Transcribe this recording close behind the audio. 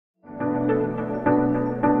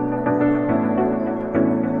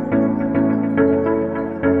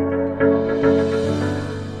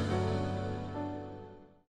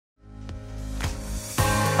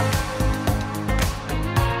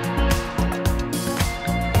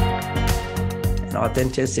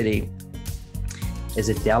authenticity is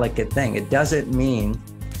a delicate thing. It doesn't mean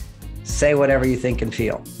say whatever you think and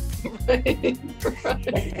feel. Right.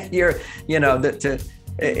 You're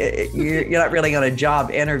not really on a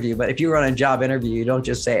job interview, but if you were on a job interview, you don't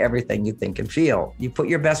just say everything you think and feel. You put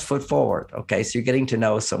your best foot forward. Okay. So you're getting to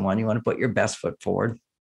know someone. You want to put your best foot forward.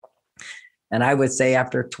 And I would say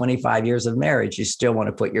after 25 years of marriage, you still want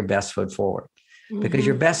to put your best foot forward because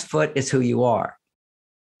your best foot is who you are.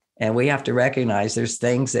 And we have to recognize there's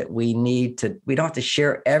things that we don't have to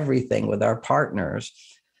share everything with our partners.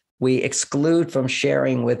 We exclude from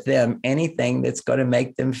sharing with them anything that's going to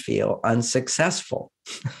make them feel unsuccessful.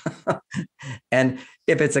 And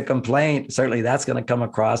if it's a complaint, certainly that's going to come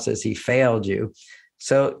across as he failed you.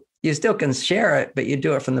 So you still can share it, but you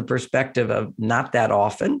do it from the perspective of not that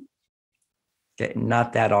often. Okay,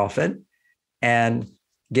 not that often. And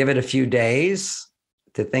give it a few days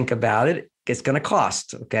to think about it. It's going to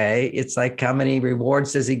cost. Okay. It's like how many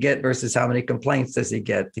rewards does he get versus how many complaints does he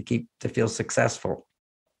get to feel successful?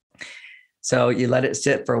 So you let it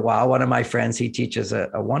sit for a while. One of my friends, he teaches a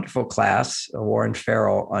wonderful class, Warren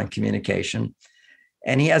Farrell, on communication.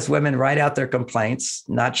 And he has women write out their complaints,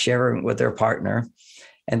 not sharing with their partner,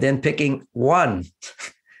 and then picking one.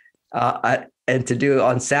 And to do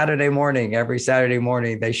on Saturday morning, every Saturday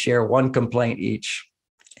morning, they share one complaint each.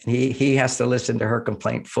 And he has to listen to her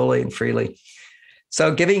complaint fully and freely.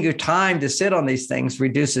 So giving you time to sit on these things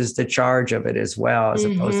reduces the charge of it as well, as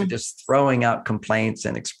opposed to just throwing out complaints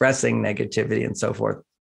and expressing negativity and so forth.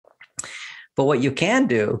 But what you can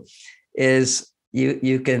do is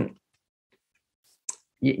you don't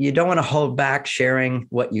want to hold back sharing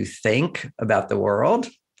what you think about the world,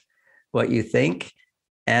 what you think,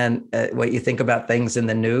 and what you think about things in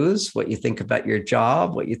the news, what you think about your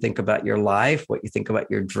job, what you think about your life, what you think about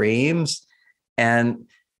your dreams. And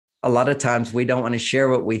a lot of times we don't want to share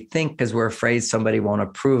what we think because we're afraid somebody won't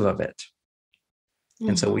approve of it.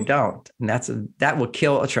 And so we don't. And that will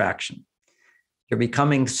kill attraction. You're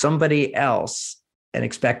becoming somebody else and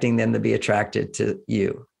expecting them to be attracted to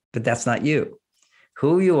you, but that's not you.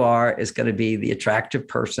 Who you are is going to be the attractive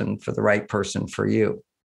person for the right person for you.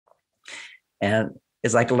 And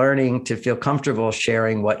it's like learning to feel comfortable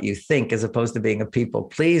sharing what you think as opposed to being a people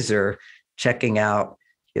pleaser, checking out,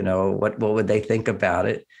 what would they think about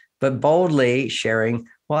it? But boldly sharing,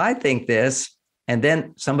 well, I think this, and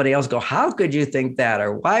then somebody else go, how could you think that?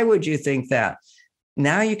 Or why would you think that?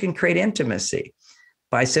 Now you can create intimacy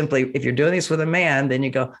by simply, if you're doing this with a man, then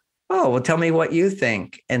you go, oh, well, tell me what you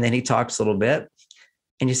think. And then he talks a little bit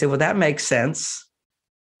and you say, well, that makes sense.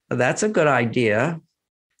 That's a good idea.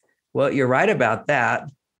 Well, you're right about that.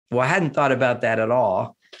 Well, I hadn't thought about that at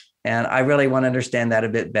all. And I really want to understand that a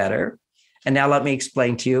bit better. And now let me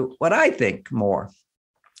explain to you what I think more.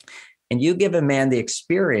 And you give a man the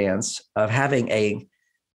experience of having a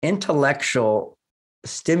intellectual,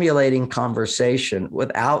 stimulating conversation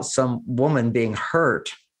without some woman being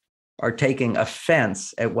hurt or taking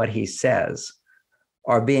offense at what he says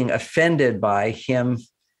or being offended by him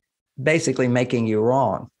basically making you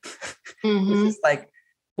wrong. This is like,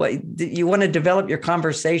 you want to develop your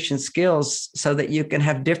conversation skills so that you can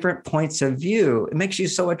have different points of view. It makes you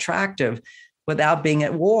so attractive without being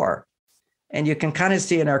at war. And you can kind of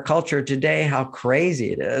see in our culture today how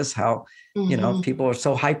crazy it is, how, people are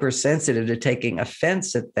so hypersensitive to taking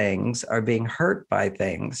offense at things or being hurt by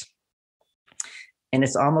things. And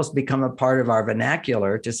it's almost become a part of our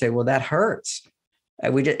vernacular to say, well, that hurts.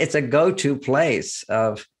 It's a go-to place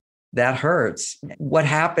of that hurts. What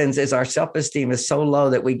happens is our self-esteem is so low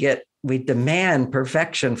that we demand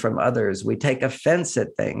perfection from others. We take offense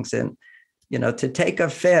at things. And, to take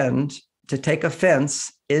offense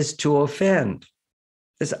is to offend.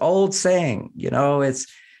 This old saying,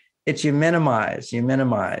 it's you minimize.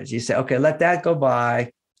 You say, okay, let that go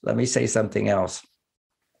by. Let me say something else.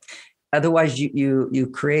 Otherwise, you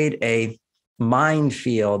create a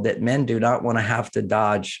minefield that men do not want to have to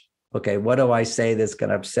dodge. Okay, what do I say that's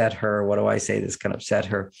going to upset her? What do I say that's going to upset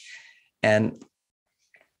her? And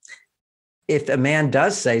if a man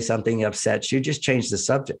does say something that upsets you, just change the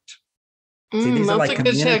subject. See, these are like a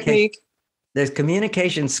good technique. There's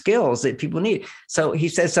communication skills that people need. So he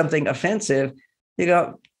says something offensive, you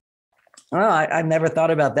go, oh, I've never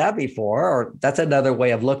thought about that before, or that's another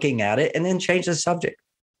way of looking at it, and then change the subject.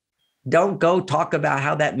 Don't go talk about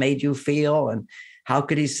how that made you feel and how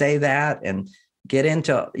could he say that and get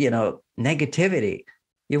into, negativity.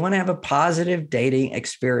 You want to have a positive dating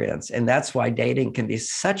experience. And that's why dating can be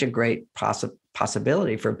such a great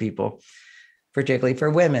possibility for people, particularly for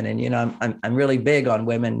women. And, I'm really big on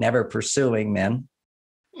women never pursuing men,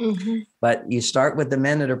 but you start with the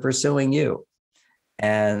men that are pursuing you.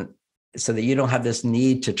 And so that you don't have this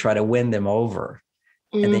need to try to win them over.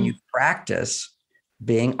 And then you practice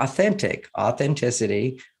being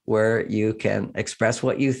authenticity, where you can express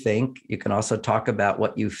what you think. You can also talk about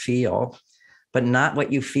what you feel, but not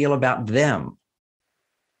what you feel about them.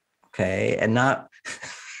 Okay. And not,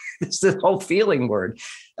 this whole feeling word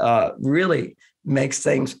really makes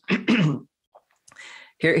things.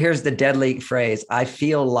 Here's the deadly phrase, I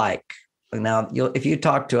feel like. Now, if you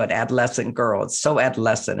talk to an adolescent girl, it's so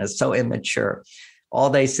adolescent, it's so immature. All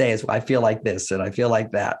they say is, well, I feel like this and I feel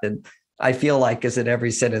like that. And I feel like is in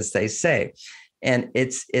every sentence they say. And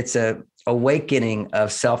it's a awakening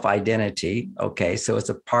of self-identity. Okay. So it's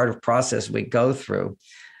a part of process we go through.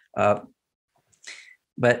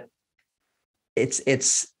 But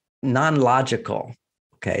it's non-logical.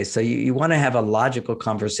 Okay. So you want to have a logical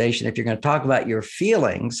conversation. If you're going to talk about your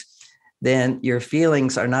feelings, then your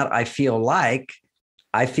feelings are not, I feel like,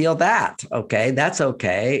 I feel that. Okay. That's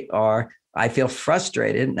okay. Or I feel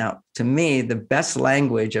frustrated. Now, to me, the best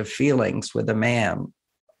language of feelings with a man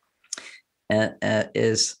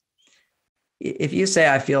is if you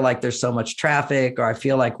say, I feel like there's so much traffic, or I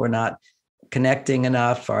feel like we're not connecting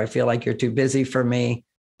enough, or I feel like you're too busy for me,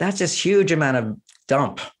 that's just huge amount of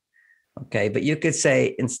dump. Okay. But you could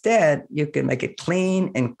say, instead, you can make it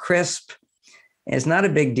clean and crisp. And it's not a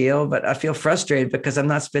big deal, but I feel frustrated because I'm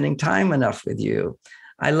not spending time enough with you.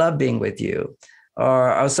 I love being with you.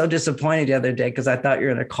 Or I was so disappointed the other day because I thought you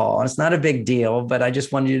were in a call. And it's not a big deal, but I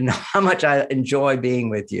just wanted you to know how much I enjoy being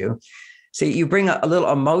with you. See, you bring a little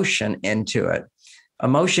emotion into it.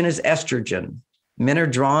 Emotion is estrogen. Men are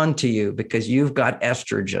drawn to you because you've got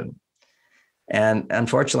estrogen. And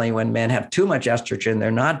unfortunately, when men have too much estrogen,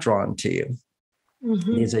 they're not drawn to you.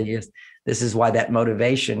 Mm-hmm. This is why that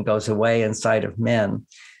motivation goes away inside of men,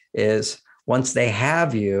 is once they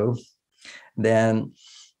have you, then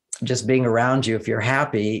just being around you, if you're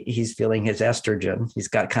happy, he's feeling his estrogen. He's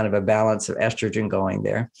got kind of a balance of estrogen going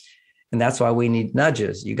there. And that's why we need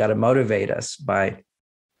nudges. You got to motivate us by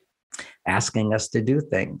asking us to do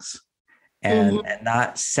things and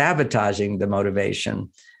not sabotaging the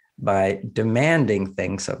motivation by demanding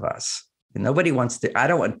things of us. And nobody wants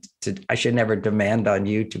to, I should never demand on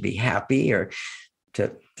you to be happy or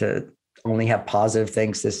to only have positive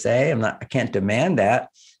things to say. I can't demand that.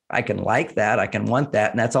 I can like that. I can want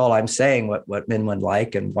that. And that's all I'm saying, what men would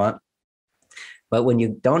like and want. But when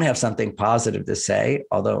you don't have something positive to say,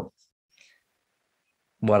 although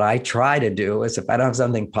what I try to do is if I don't have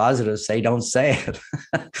something positive to say, don't say it.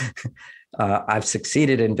 I've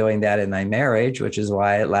succeeded in doing that in my marriage, which is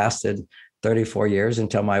why it lasted 34 years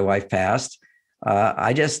until my wife passed.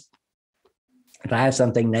 If I have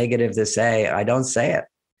something negative to say, I don't say it.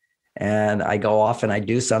 And I go off and I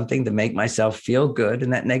do something to make myself feel good,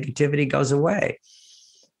 and that negativity goes away.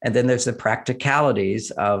 And then there's the practicalities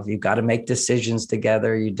of you've got to make decisions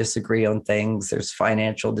together. You disagree on things. There's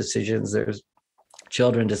financial decisions, there's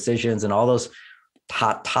children decisions, and all those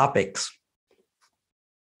hot topics.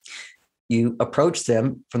 You approach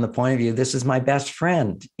them from the point of view, this is my best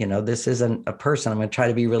friend. This isn't a person. I'm going to try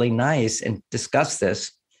to be really nice and discuss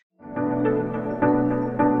this.